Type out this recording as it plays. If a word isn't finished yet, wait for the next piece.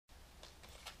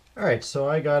Alright, so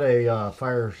I got a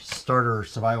fire starter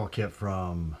survival kit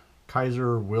from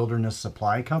Kaeser Wilderness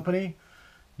Supply Company.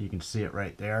 You can see it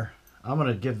right there. I'm going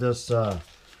to give this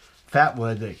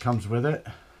Fatwood that comes with it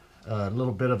a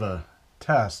little bit of a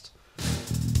test.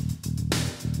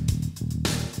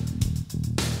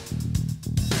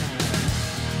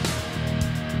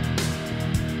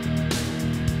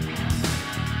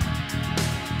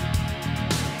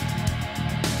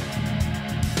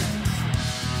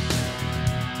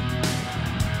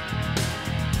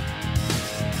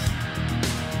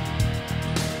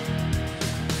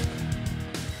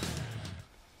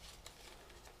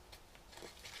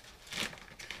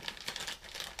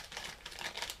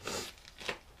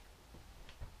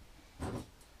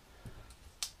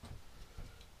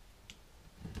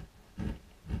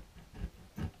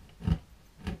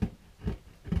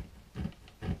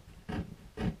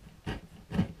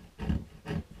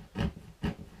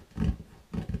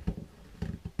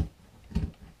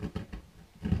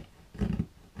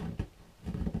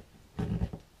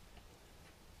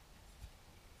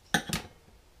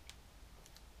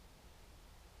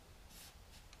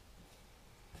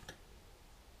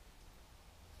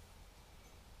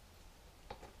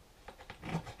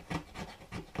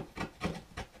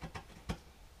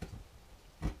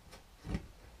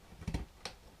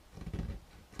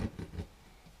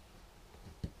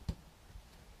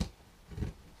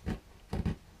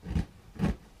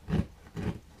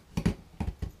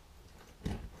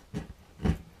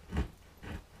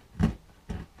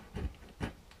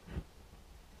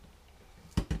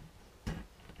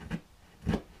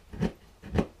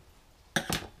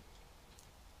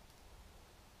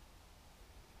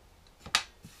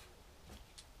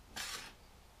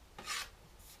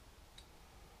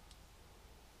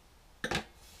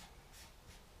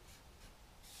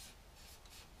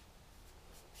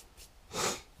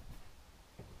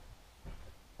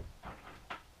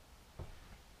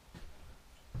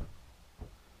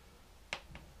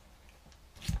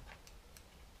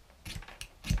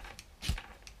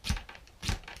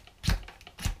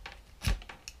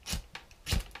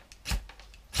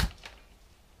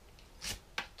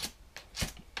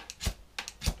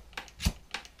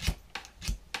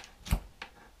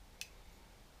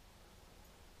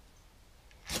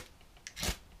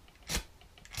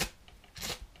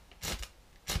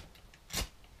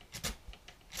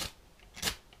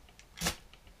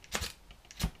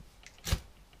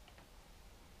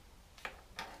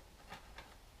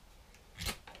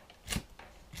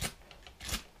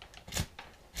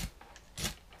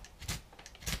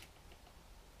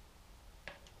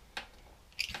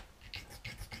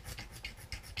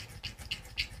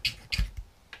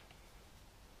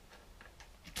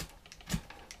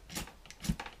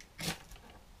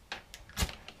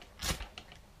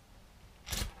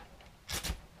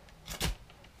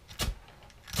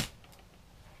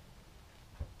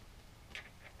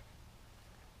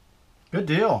 Good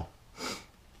deal.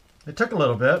 It took a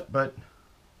little bit, but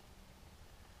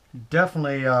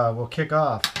definitely will kick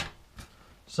off.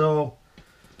 So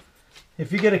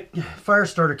if you get a fire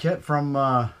starter kit from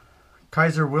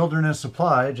Kaeser Wilderness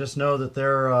Supply, just know that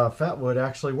their Fatwood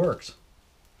actually works.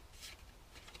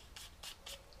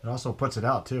 It also puts it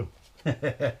out too.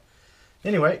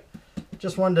 Anyway,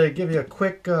 just wanted to give you a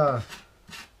quick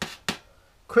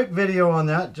video on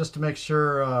that, just to make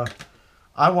sure.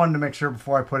 I wanted to make sure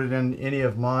before I put it in any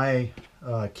of my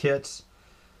kits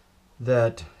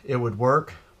that it would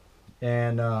work,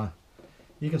 and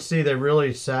you can see they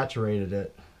really saturated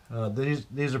it.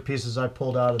 These are pieces I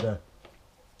pulled out of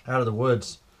the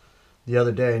woods the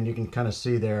other day, and you can kind of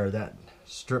see there that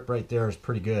strip right there is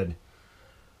pretty good.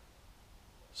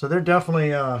 So they're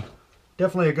definitely a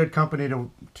good company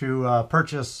to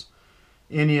purchase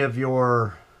any of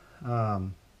your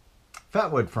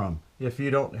Fatwood from. If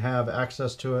you don't have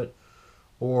access to it,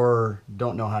 or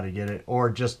don't know how to get it,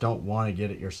 or just don't want to get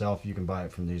it yourself, you can buy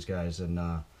it from these guys,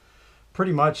 and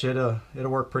pretty much it'll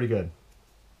work pretty good.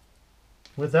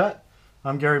 With that,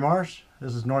 I'm Gary Marsh.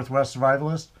 This is Northwest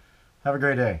Survivalist. Have a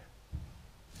great day.